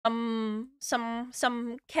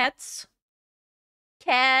some cats.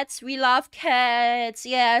 Cats, we love cats.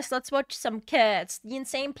 Yes, let's watch some cats. The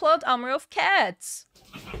insane plot armor of cats.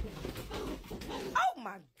 Oh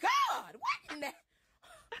my God! What in the?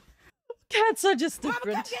 Cats are just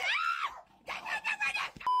different.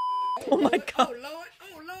 Oh my God. Oh Lord!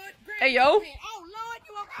 Oh Lord! Hey yo. Oh Lord!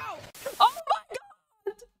 You are out! Oh my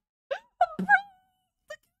God.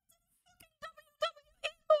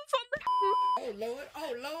 Oh Lord!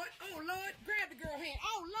 Oh Lord! Oh Lord! Grab the girl hand!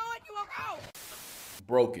 Oh Lord! You are out!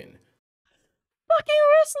 Broken. Fucking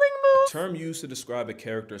wrestling move. A term used to describe a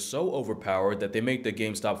character so overpowered that they make the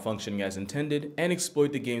game stop functioning as intended and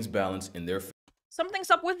exploit the game's balance in their favor.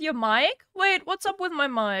 Something's up with your mic? Wait, what's up with my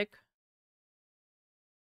mic?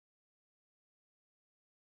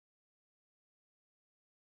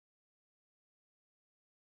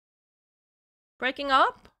 Breaking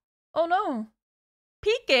up? Oh no.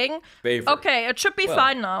 Peaking? Okay, it should be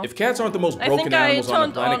fine now. If cats aren't the most broken animals on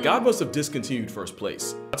the planet, God must have discontinued first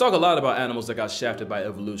place. I talk a lot about animals that got shafted by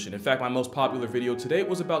evolution. In fact, my most popular video today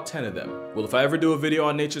was about 10 of them. Well, if I ever do a video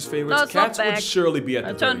on nature's favorites, cats would surely be at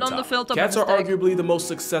the very top. Cats are arguably the most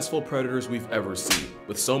successful predators we've ever seen.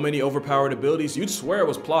 With so many overpowered abilities, you'd swear it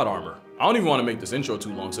was plot armor. I don't even want to make this intro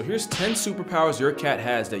too long, so here's 10 superpowers your cat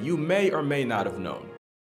has that you may or may not have known.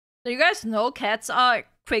 Do you guys know cats are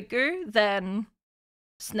quicker than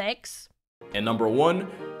snakes? And number 1,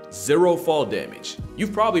 0 fall damage.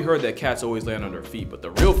 You've probably heard that cats always land on their feet, but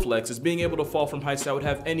the real flex is being able to fall from heights that would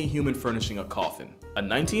have any human furnishing a coffin. A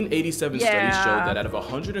 1987 study showed that out of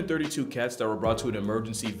 132 cats that were brought to an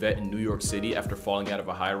emergency vet in New York City after falling out of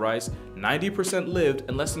a high-rise, 90% lived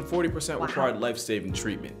and less than 40% required life-saving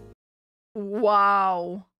treatment.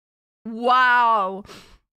 Wow. Wow.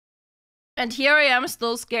 And here I am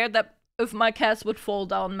still scared that if my cats would fall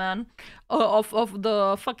down, man, off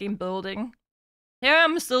the fucking building. Here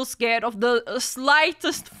I'm still scared of the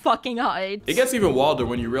slightest fucking heights. It gets even wilder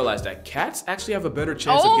when you realize that cats actually have a better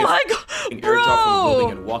chance of getting air drop from the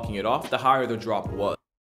building and walking it off the higher the drop was.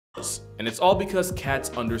 And it's all because cats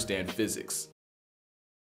understand physics.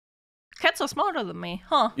 Cats are smarter than me,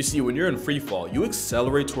 huh? You see, when you're in free fall, you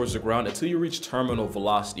accelerate towards the ground until you reach terminal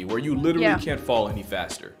velocity, where you literally can't fall any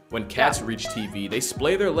faster. When cats reach TV, they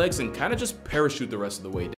splay their legs and kind of just parachute the rest of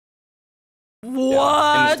the way down.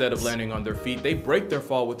 What? And instead of landing on their feet, they break their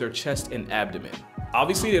fall with their chest and abdomen.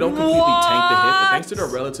 Obviously, they don't completely tank the hit, but thanks to their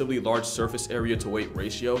relatively large surface area to weight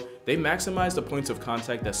ratio, they maximize the points of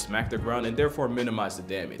contact that smack the ground and therefore minimize the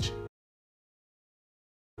damage.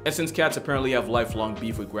 And since cats apparently have lifelong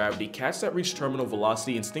beef with gravity, cats that reach terminal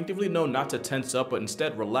velocity instinctively know not to tense up but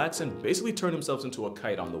instead relax and basically turn themselves into a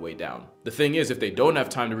kite on the way down. The thing is, if they don't have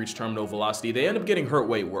time to reach terminal velocity, they end up getting hurt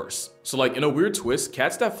way worse. So like, in a weird twist,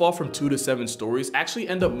 cats that fall from 2 to 7 stories actually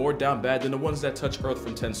end up more down bad than the ones that touch Earth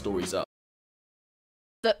from 10 stories up.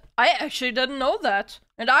 I actually didn't know that.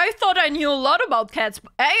 And I thought I knew a lot about cats,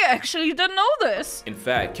 but I actually didn't know this. In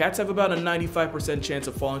fact, cats have about a 95% chance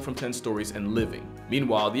of falling from 10 stories and living.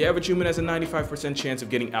 Meanwhile, the average human has a 95% chance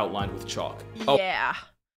of getting outlined with chalk. Yeah.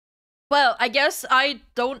 Well, I guess I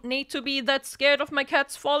don't need to be that scared of my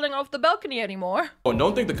cats falling off the balcony anymore. Oh, and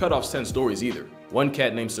don't think the cutoff's 10 stories either. One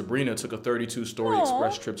cat named Sabrina took a 32-story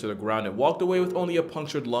express trip to the ground and walked away with only a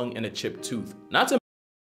punctured lung and a chipped tooth. Not to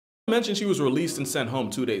mention she was released and sent home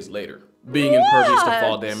 2 days later. Being impervious to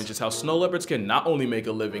fall damage is how snow leopards can not only make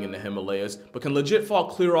a living in the Himalayas, but can legit fall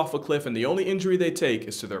clear off a cliff and the only injury they take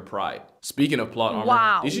is to their pride. Speaking of plot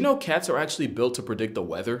armor, did you know cats are actually built to predict the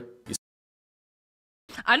weather?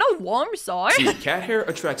 I know worms are. See, cat hair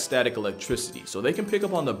attracts static electricity, so they can pick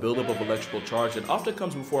up on the buildup of electrical charge that often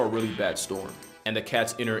comes before a really bad storm. And the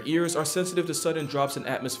cat's inner ears are sensitive to sudden drops in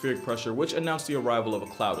atmospheric pressure which announce the arrival of a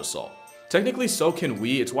cloud assault. Technically, so can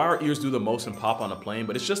we. It's why our ears do the most and pop on a plane,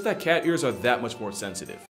 but it's just that cat ears are that much more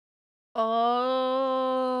sensitive.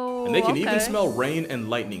 Oh, and they can even smell rain and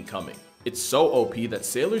lightning coming. It's so OP that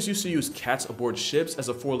sailors used to use cats aboard ships as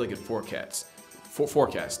a four-legged forecast.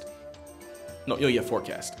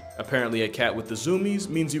 Apparently, a cat with the zoomies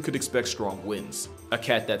means you could expect strong winds. A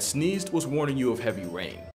cat that sneezed was warning you of heavy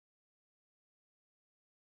rain.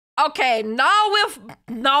 Okay, now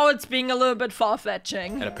it's being a little bit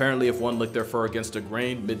far-fetching. And apparently if one licked their fur against a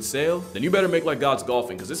grain mid-sail, then you better make like God's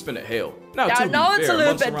golfing, cause it's finna hail. Now to be fair, months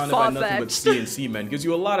surrounded by nothing but sea and seamen gives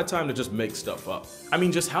you a lot of time to just make stuff up. I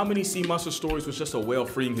mean, just how many sea monster stories was just a whale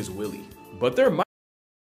freeing his willy? But there might—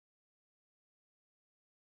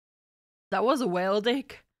 That was a whale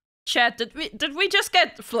dick. Chat, did we just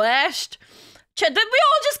get flashed? Chat, did we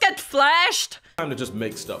all just get flashed? Time to just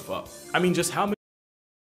make stuff up. I mean, just how many—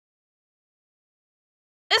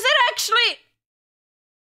 Is it actually?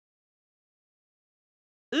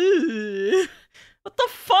 What the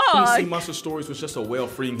See fuck? monster stories was just a whale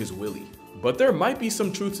freeing his willy. But there might be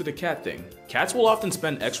some truth to the cat thing. Cats will often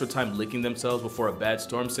spend extra time licking themselves before a bad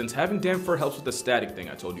storm since having damp fur helps with the static thing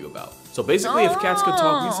I told you about. So basically, if cats could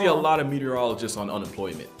talk, we'd see a lot of meteorologists on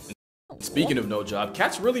unemployment. Speaking of no job,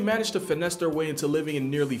 cats really managed to finesse their way into living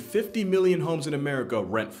in nearly 50 million homes in America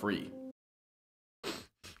rent-free.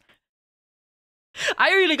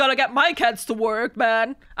 I really gotta get my cats to work,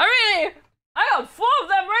 man. I got 4 of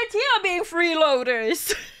them right here being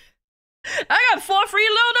freeloaders. I got 4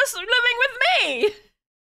 freeloaders living with me.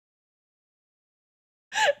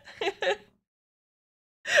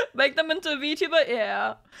 Make them into a VTuber?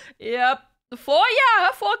 Yeah. Yep. 4?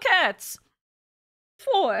 Yeah, 4 cats.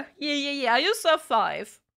 4. Yeah. I used to have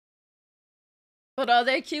 5. But are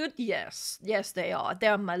they cute? Yes. Yes, they are.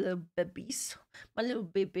 They're my little babies. My little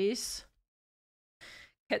babies.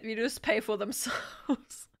 Cat videos pay for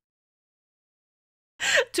themselves.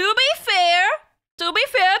 To be fair,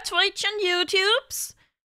 Twitch and YouTubes,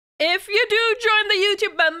 if you do join the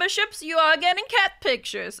YouTube memberships, you are getting cat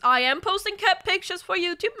pictures. I am posting cat pictures for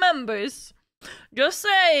YouTube members. Just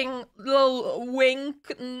saying, little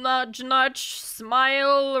wink, nudge, nudge,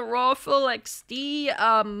 smile, ruffle,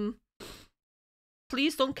 XD,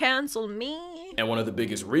 please don't cancel me. And one of the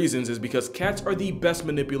biggest reasons is because cats are the best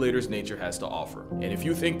manipulators nature has to offer. And if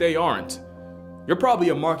you think they aren't, you're probably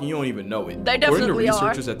a mark and you don't even know it. They According to definitely are.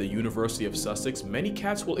 researchers at the University of Sussex, many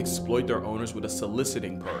cats will exploit their owners with a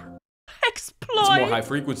soliciting purr. Exploit. It's more high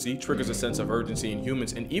frequency, triggers a sense of urgency in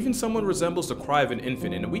humans, and even someone resembles the cry of an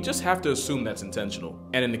infant, and we just have to assume that's intentional.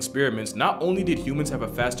 And in experiments, not only did humans have a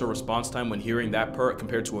faster response time when hearing that purr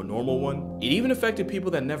compared to a normal one, it even affected people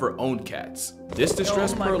that never owned cats. This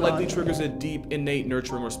distress purr likely triggers a deep, innate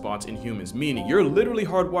nurturing response in humans, meaning you're literally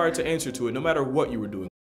hardwired to answer to it no matter what you were doing.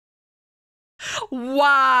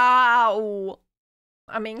 Wow.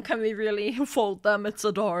 I mean, can we really fault them? It's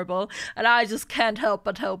adorable. And I just can't help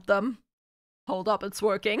but help them. Hold up, it's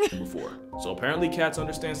working. Before. So apparently cats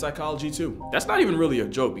understand psychology too. That's not even really a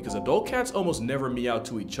joke because adult cats almost never meow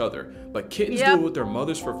to each other, but kittens do it with their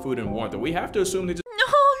mothers for food and warmth, and we have to assume they just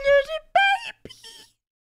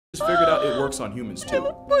figured out it works on humans too.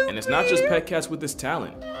 And it's not just pet cats with this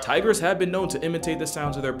talent. Tigers have been known to imitate the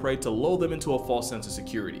sounds of their prey to lull them into a false sense of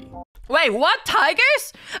security. Wait, what?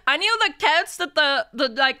 Tigers? I knew the cats did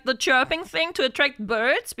the chirping thing to attract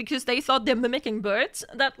birds because they thought they're mimicking birds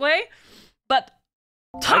that way. But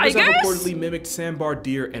tigers have reportedly mimicked sandbar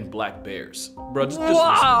deer and black bears. Bro, just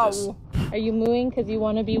wow. listen to this. Are you mooing because you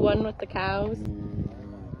want to be one with the cows?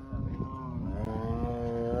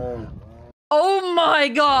 Oh my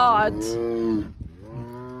god.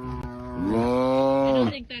 I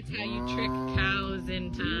don't think that's how you trick cows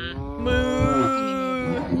into moo.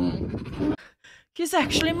 He's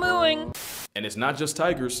actually mooing. And it's not just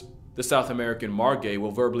tigers. The South American margay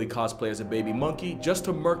will verbally cosplay as a baby monkey just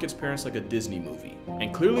to murk its parents like a Disney movie.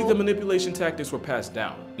 And clearly the manipulation tactics were passed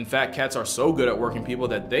down. In fact, cats are so good at working people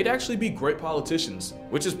that they'd actually be great politicians,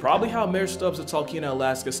 which is probably how Mayor Stubbs of Talkeetna,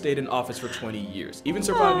 Alaska stayed in office for 20 years, even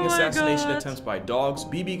surviving assassination attempts by dogs,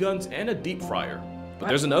 BB guns, and a deep fryer. But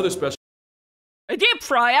there's another special A deep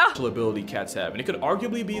fryer? ability cats have, and it could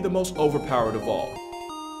arguably be the most overpowered of all.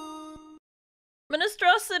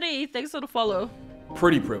 Monstrosity, thanks for the follow.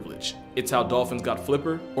 Pretty privilege. It's how dolphins got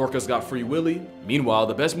Flipper, orcas got Free Willy. Meanwhile,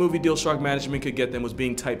 the best movie deal shark management could get them was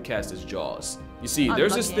being typecast as Jaws. You see,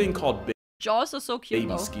 there's this thing called Jaws are so cute baby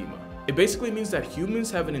though. schema. It basically means that humans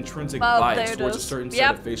have an intrinsic Well, bias there it towards a is. certain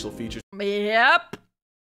set of facial features. Yep.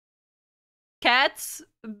 Cats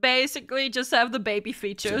basically just have the baby To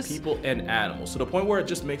features. people and animals, to the point where it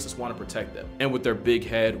just makes us want to protect them. And with their big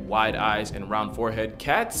head, wide eyes, and round forehead,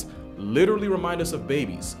 cats literally remind us of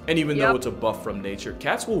babies. And even though it's a buff from nature,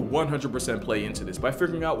 cats will 100% play into this by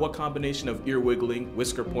figuring out what combination of ear wiggling,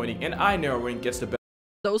 whisker pointing, and eye narrowing gets the best.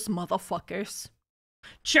 Those motherfuckers.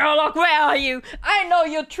 Sherlock, where are you? I know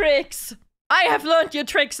your tricks. I have learned your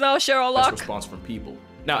tricks now, Sherlock. Response from people.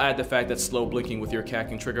 Now add the fact that slow blinking with your cat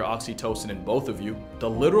can trigger oxytocin in both of you, the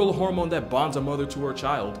literal hormone that bonds a mother to her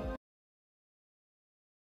child.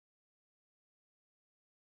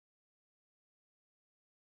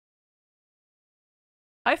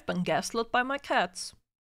 I've been gaslit by my cats.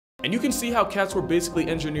 And you can see how cats were basically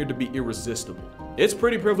engineered to be irresistible. It's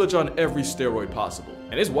pretty privilege on every steroid possible.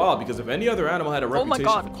 And it's wild because if any other animal had a reputation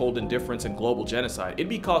for cold indifference and global genocide, it'd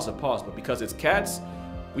be cause of pause, but because it's cats,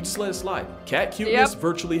 we just let it slide. Cat cuteness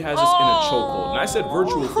virtually has us in a chokehold, and I said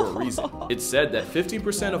virtual for a reason. It's said that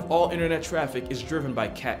 15% of all internet traffic is driven by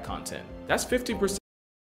cat content. That's 15%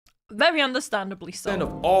 Very understandably so.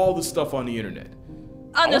 of all the stuff on the internet.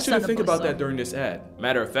 I want you to think about that during this ad.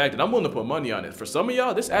 Matter of fact, and I'm willing to put money on it. For some of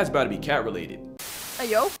y'all, this ad's about to be cat related. Hey,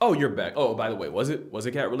 yo. Oh, you're back. Oh, by the way, was it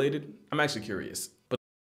cat related? I'm actually curious. But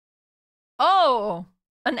Oh,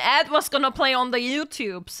 an ad was gonna play on the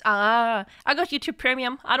YouTubes. Ah, I got YouTube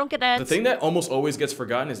Premium. I don't get ads. the thing that almost always gets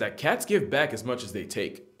forgotten is that cats give back as much as they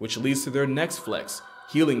take, which leads to their next flex,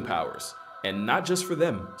 healing powers. And not just for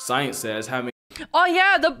them. Science says having Oh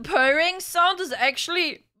yeah, the purring sound is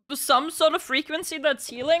actually some sort of frequency that's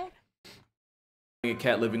healing. a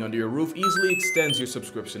cat living under your roof easily extends your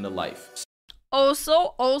subscription to life.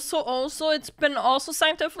 Also, it's been also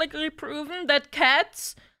scientifically proven that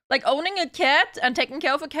cats, like owning a cat and taking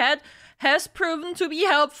care of a cat, has proven to be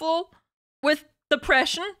helpful with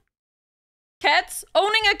depression.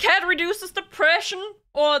 Owning a cat reduces depression,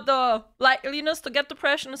 or the likeliness to get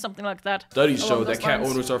depression, or something like that. Studies show Along that those cat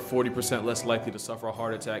lines. owners are 40% less likely to suffer a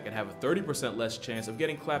heart attack and have a 30% less chance of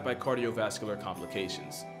getting clapped by cardiovascular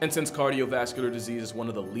complications. And since cardiovascular disease is one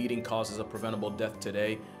of the leading causes of preventable death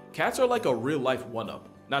today, cats are like a real-life one-up.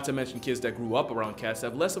 Not to mention kids that grew up around cats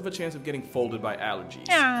have less of a chance of getting folded by allergies,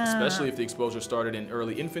 especially if the exposure started in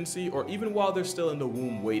early infancy or even while they're still in the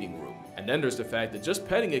womb waiting room. And then there's the fact that just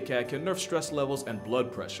petting a cat can nerf stress levels and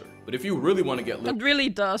blood pressure. But if you really want to get It really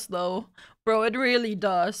does, though. Bro, it really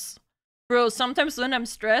does. Bro, sometimes when I'm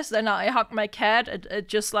stressed and I hug my cat, it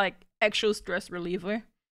just like actual stress reliever.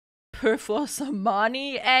 For some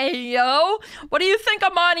money? Hey, yo! What do you think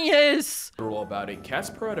Amani is? literal about it, cats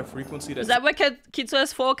purr at a frequency Is that why Kitsu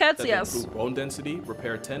has 4 cats? that Yes. improve bone density,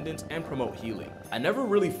 repair tendons, and promote healing. I never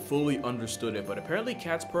really fully understood it, but apparently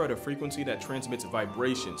cats purr at a frequency that transmits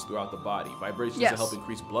vibrations throughout the body. Vibrations that Yes. help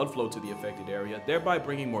increase blood flow to the affected area, thereby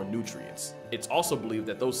bringing more nutrients. It's also believed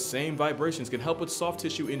that those same vibrations can help with soft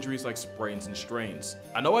tissue injuries like sprains and strains.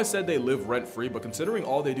 I know I said they live rent-free, but considering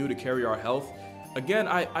all they do to carry our health, again,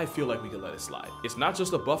 I feel like we could let it slide. It's not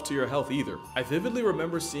just a buff to your health either. I vividly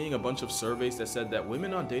remember seeing a bunch of surveys that said that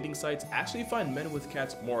women on dating sites actually find men with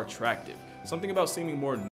cats more attractive. Something about seeming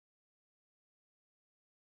more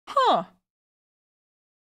Huh.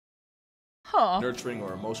 Huh. nurturing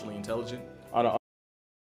or emotionally intelligent. On a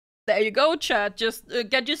There you go, chat. Just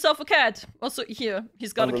get yourself a cat. Also, here,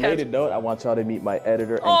 he's got a cat. unrelated note, I want y'all to meet my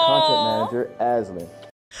editor and Aw. content manager, Aslan.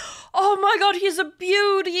 Oh my god, he's a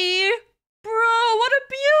beauty! Bro, what a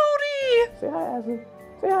beauty! Say hi, Aslan.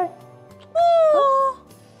 Say hi. Oh,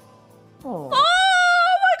 Oh,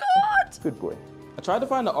 oh my god! good boy. I tried to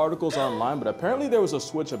find the articles online, but apparently there was a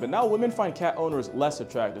switch up, and now women find cat owners less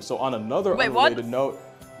attractive. So on another Wait, what? unrelated note,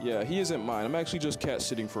 Yeah, he isn't mine. I'm actually just cat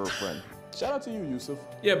sitting for a friend. shout out to you, Yusuf.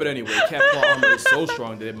 Yeah, but anyway, cat claw armor is so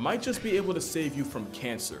strong that it might just be able to save you from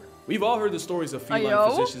cancer. We've all heard the stories of feline Ayo?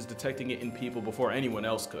 physicians detecting it in people before anyone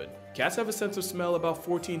else could. Cats have a sense of smell about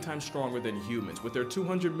 14 times stronger than humans, with their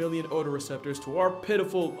 200 million odor receptors to our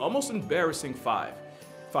pitiful, almost embarrassing 5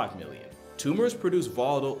 million. Tumors produce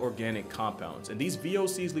volatile organic compounds, and these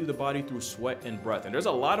VOCs leave the body through sweat and breath. And there's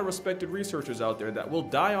a lot of respected researchers out there that will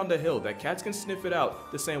die on the hill that cats can sniff it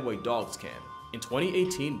out the same way dogs can. In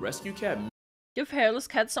 2018, Rescue Cat Give hairless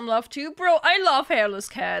cats some love too. Bro, I love hairless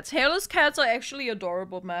cats. Hairless cats are actually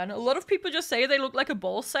adorable, man. A lot of people just say they look like a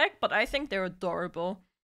ball sack, but I think they're adorable.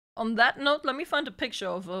 On that note, let me find a picture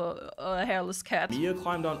of a hairless cat. Mia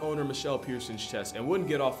climbed on owner Michelle Pearson's chest and wouldn't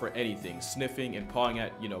get off for anything, sniffing and pawing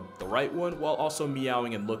at, the right one, while also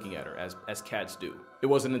meowing and looking at her, as cats do. It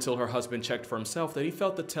wasn't until her husband checked for himself that he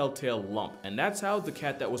felt the telltale lump, and that's how the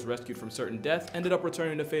cat that was rescued from certain death ended up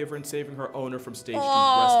returning the favor and saving her owner from stage 2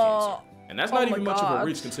 breast cancer. And that's not Oh my even much of a God.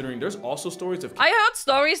 reach, considering there's also stories of I heard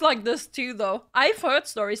stories like this too, though. I've heard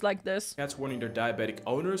stories like this. cats warning their diabetic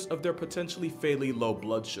owners of their potentially fatally low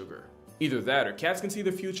blood sugar. Either that, or cats can see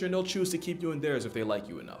the future and they'll choose to keep you in theirs if they like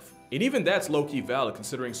you enough. And even that's low-key valid,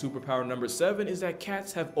 considering superpower number 7 is that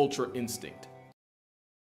cats have ultra instinct.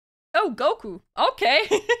 Oh, Goku. Okay.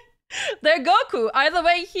 They're Goku. Either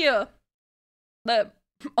way, here.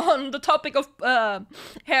 On the topic of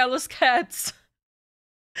hairless cats.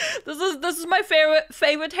 This is my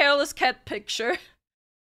favorite hairless cat picture.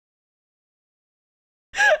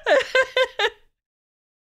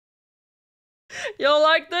 You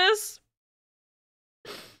like this?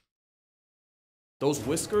 Those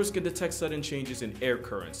whiskers can detect sudden changes in air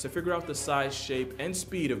currents to figure out the size, shape, and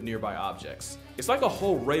speed of nearby objects. It's like a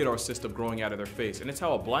whole radar system growing out of their face, and it's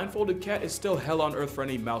how a blindfolded cat is still hell on earth for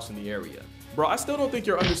any mouse in the area. Bro, I still don't think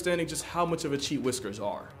you're understanding just how much of a cheat whiskers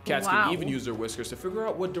are. Cats Wow. can even use their whiskers to figure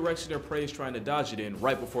out what direction their prey is trying to dodge it in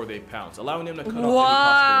right before they pounce, allowing them to cut off any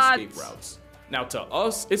possible escape routes. Now to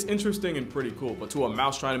us, it's interesting and pretty cool, but to a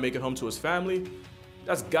mouse trying to make it home to his family,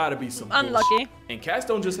 That's gotta be some Unlucky. bullshit. And cats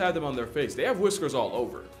don't just have them on their face, they have whiskers all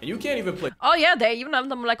over. And you can't even play Oh yeah, they even have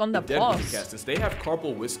them like on their dead with paws. the cats, since they have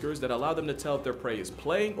carpal whiskers that allow them to tell if their prey is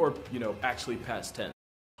playing or, actually past tense.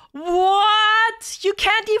 What? You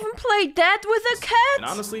can't even play dead with a cat? And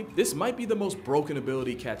honestly, this might be the most broken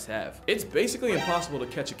ability cats have. It's basically impossible to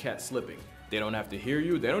catch a cat slipping. They don't have to hear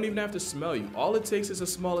you, they don't even have to smell you. All it takes is the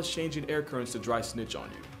smallest change in air currents to dry snitch on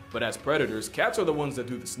you. But as predators, cats are the ones that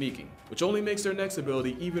do the sneaking, which only makes their next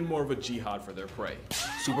ability even more of a jihad for their prey.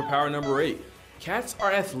 Superpower number 8. Cats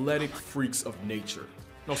are athletic freaks of nature.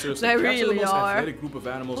 No, seriously, They cats really are the most are. athletic group of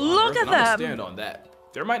animals on Look Earth, at and I'm gonna them. stand on that.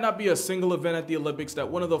 There might not be a single event at the Olympics that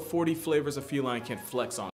one of the 40 flavors of feline can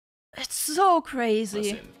flex on. It's so crazy.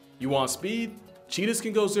 Listen, you want speed? Cheetahs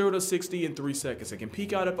can go 0 to 60 in 3 seconds and can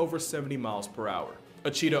peak out at over 70 miles per hour.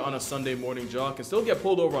 A cheetah on a Sunday morning jog can still get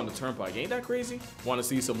pulled over on the turnpike. Ain't that crazy? Want to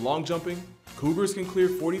see some long jumping? Cougars can clear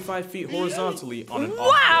 45 feet horizontally on an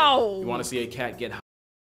off Wow! day. You want to see a cat get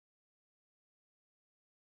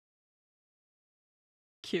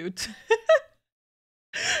Cute.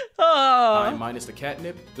 high Oh. minus the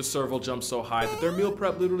catnip? The serval jumps so high that their meal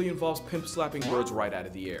prep literally involves pimp slapping birds right out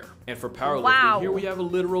of the air. And for powerlifting, Wow. here we have a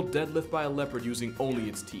literal deadlift by a leopard using only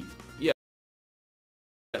its teeth.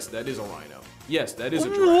 Yes, that is a rhino. Yes, that is a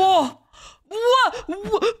giraffe.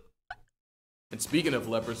 Whoa! And speaking of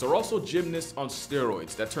leopards, they're also gymnasts on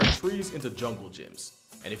steroids that turn trees into jungle gyms.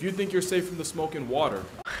 And if you think you're safe from the smoke and water,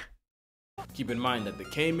 keep in mind that the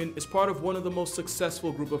caiman is part of one of the most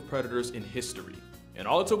successful group of predators in history. And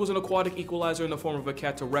all it took was an aquatic equalizer in the form of a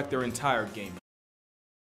cat to wreck their entire game.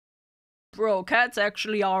 Bro, cats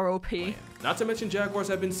actually are OP. Not to mention jaguars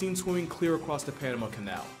have been seen swimming clear across the Panama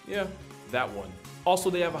Canal. Yeah, that one. Also,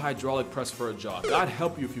 they have a hydraulic press for a jaw. God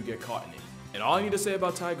help you if you get caught in it. And all I need to say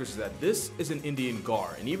about tigers is that this is an Indian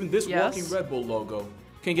gar, and even this Yes. walking Red Bull logo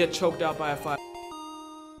can get choked out by a 5.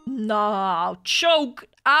 No, choke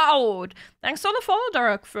out. Thanks to the follow,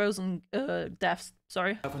 Dark Frozen deaths.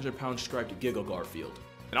 Sorry. 500-pound striped Giggle Garfield.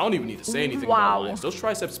 And I don't even need to say anything Wow. about lines. Those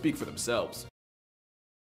triceps speak for themselves.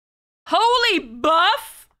 Holy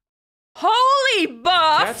buff! Holy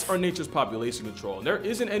buff! Cats are nature's population control, and there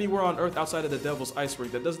isn't anywhere on Earth outside of the Devil's Ice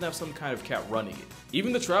Rink that doesn't have some kind of cat running it.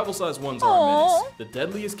 Even the travel-sized ones are a Aw. menace. The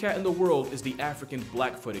deadliest cat in the world is the African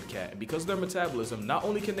black-footed cat, and because of their metabolism, not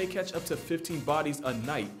only can they catch up to 15 bodies a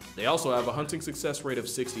night, they also have a hunting success rate of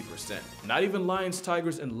 60%. Not even lions,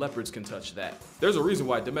 tigers, and leopards can touch that. There's a reason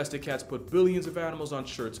why domestic cats put billions of animals on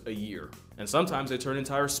shirts a year, and sometimes they turn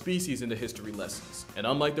entire species into history lessons. And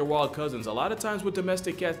unlike their wild cousins, a lot of times with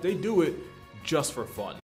domestic cats, they do it just for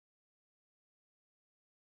fun.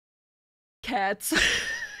 Cats.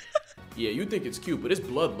 Yeah, you think it's cute, but it's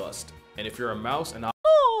bloodlust. And if you're a mouse and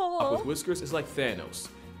Aww. with whiskers, it's like Thanos.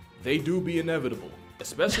 They do be inevitable,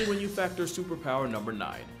 especially when you factor superpower number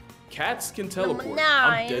 9. Cats can teleport. Number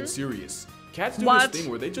I'm 9. dead serious. Cats do What? this thing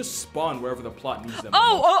where they just spawn wherever the plot needs them.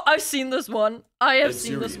 Oh, I've seen this one. I have Dead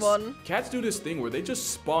seen this serious. one. Cats do this thing where they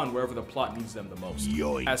just spawn wherever the plot needs them the most.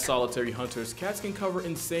 Yoink. As solitary hunters, cats can cover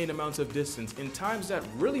insane amounts of distance in times that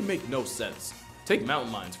really make no sense. Take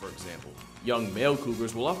mountain lions, for example. Young male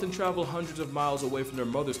cougars will often travel hundreds of miles away from their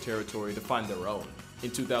mother's territory to find their own. In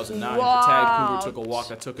 2009, the tagged cougar took a walk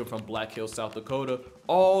that took him from Black Hills, South Dakota,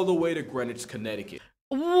 all the way to Greenwich, Connecticut.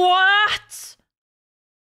 What?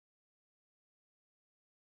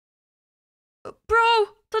 Bro,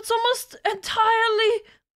 that's almost entirely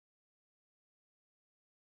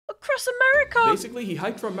across America. Basically, he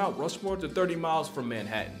hiked from Mount Rushmore to 30 miles from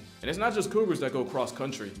Manhattan. And it's not just cougars that go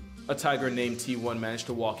cross-country. A tiger named T1 managed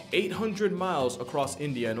to walk 800 miles across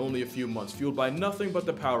India in only a few months, fueled by nothing but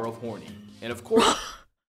the power of horny. And of course,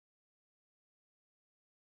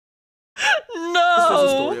 No. this is the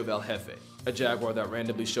story of El Jefe, a jaguar that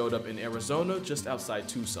randomly showed up in Arizona just outside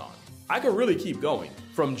Tucson. I could really keep going.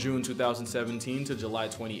 From June 2017 to July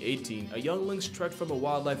 2018, a young lynx trekked from a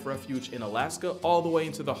wildlife refuge in Alaska all the way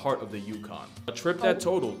into the heart of the Yukon. A trip that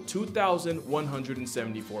totaled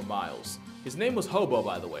 2,174 miles. His name was Hobo,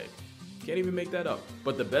 by the way. Can't even make that up.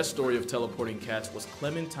 But the best story of teleporting cats was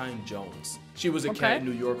Clementine Jones. She was a cat in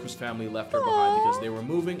New York whose family left her behind because they were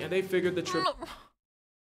moving and they figured the trip...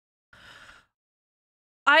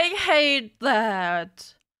 I hate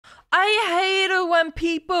that. I hate it when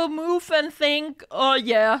people move and think, oh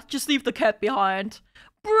yeah, just leave the cat behind.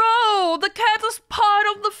 Bro, the cat is part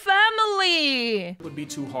of the family. would be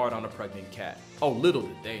too hard on a pregnant cat. Oh, little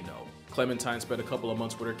did they know. Clementine spent a couple of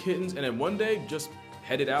months with her kittens and then one day just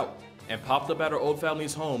headed out and popped up at her old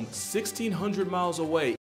family's home 1,600 miles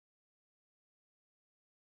away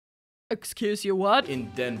Excuse you, what?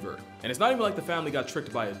 in Denver. And it's not even like the family got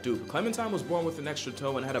tricked by a dupe. Clementine was born with an extra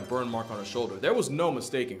toe and had a burn mark on her shoulder. There was no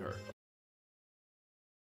mistaking her.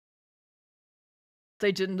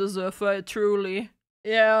 They didn't deserve her, truly.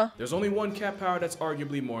 Yeah. There's only one cat power that's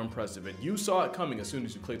arguably more impressive, and you saw it coming as soon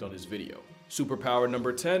as you clicked on this video. Superpower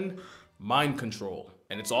number 10, mind control.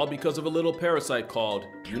 And it's all because of a little parasite called,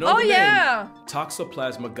 you know the name,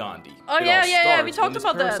 Toxoplasma gondii. Oh yeah, we talked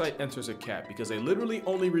about that. This parasite enters a cat because they literally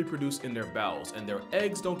only reproduce in their bowels, and their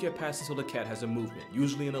eggs don't get passed until the cat has a movement,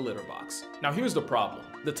 usually in a litter box. Now here's the problem.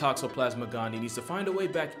 The Toxoplasma gondii needs to find a way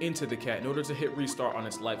back into the cat in order to hit restart on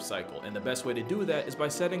its life cycle, and the best way to do that is by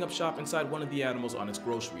setting up shop inside one of the animals on its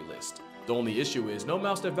grocery list. The only issue is, no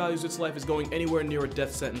mouse that values its life is going anywhere near a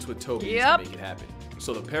death sentence with Toby to make it happen.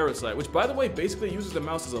 So the parasite, which by the way basically uses the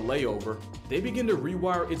mouse as a layover, they begin to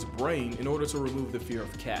rewire its brain in order to remove the fear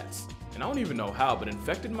of cats. And I don't even know how, but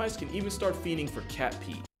infected mice can even start fiending for cat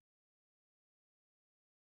pee.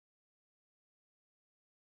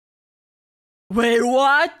 Wait,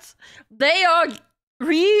 what? They are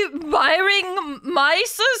rewiring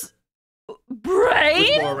mice's brains?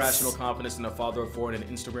 With more irrational confidence than a father of four in an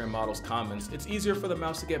Instagram model's comments, it's easier for the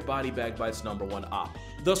mouse to get body bagged by its #1 op,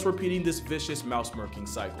 thus repeating this vicious mouse murking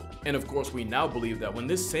cycle. And of course, we now believe that when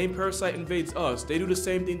this same parasite invades us, they do the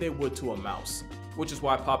same thing they would to a mouse. Which is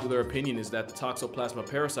why popular opinion is that the Toxoplasma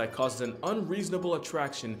parasite causes an unreasonable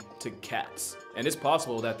attraction to cats. And it's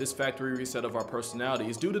possible that this factory reset of our personality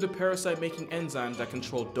is due to the parasite making enzymes that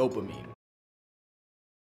control dopamine.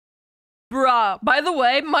 Bruh, by the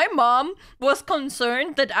way, my mom was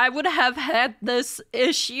concerned that I would have had this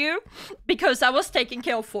issue because I was taking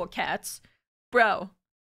care of 4 cats. Bro,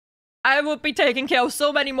 I would be taking care of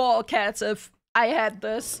so many more cats if I had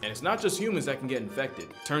this. And it's not just humans that can get infected.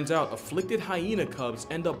 Turns out afflicted hyena cubs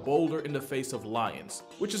end up bolder in the face of lions,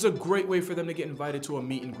 which is a great way for them to get invited to a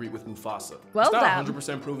meet and greet with Mufasa. Well, it's not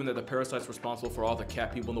 100% proven that the parasite's responsible for all the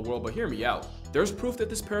cat people in the world, but hear me out. There's proof that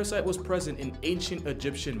this parasite was present in ancient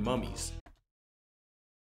Egyptian mummies.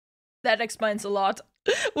 That explains a lot.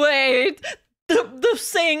 Wait, the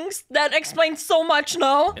things, that explains so much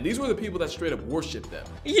now. And these were the people that straight up worship them.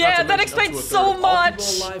 Yeah, that explains so much.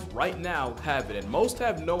 All people alive right now have it, and most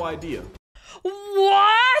have no idea.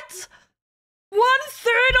 What?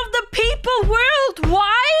 1/3 of the people worldwide?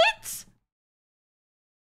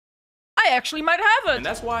 I actually might have it. And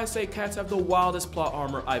that's why I say cats have the wildest plot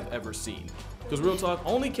armor I've ever seen. Because real talk,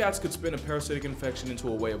 only cats could spin a parasitic infection into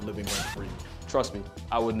a way of living rent-free. Trust me,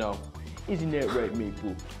 I would know. Isn't that right,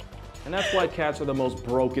 Maple? And that's why cats are the most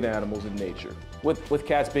broken animals in nature. With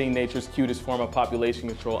cats being nature's cutest form of population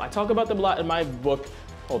control, I talk about them a lot in my book.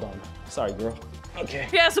 Hold on. Sorry, girl. Okay.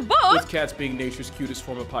 He has a book? With cats being nature's cutest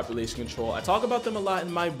form of population control, I talk about them a lot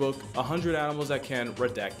in my book, 100 Animals That Can,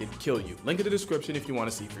 Redacted, Kill You. Link in the description if you want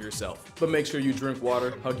to see for yourself. But make sure you drink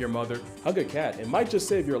water, hug your mother, hug a cat. It might just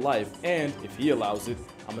save your life. And if he allows it,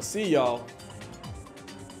 I'ma see y'all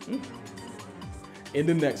in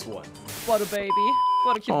the next one. What a baby.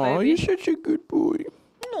 What a cute baby. Oh, you're such a good boy.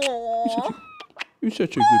 Aww. You're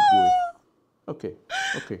such a good boy. Okay,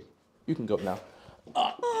 okay. You can go now.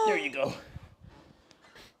 There you go.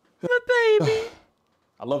 My baby.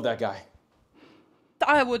 I love that guy.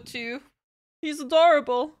 I would too. He's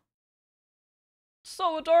adorable.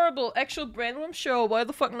 So adorable. Actual Brainwash show, why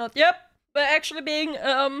the fuck not? Yep. But actually being,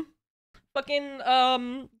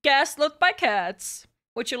 gaslit by cats.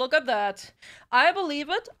 Would you look at that? I believe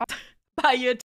it. Buy it.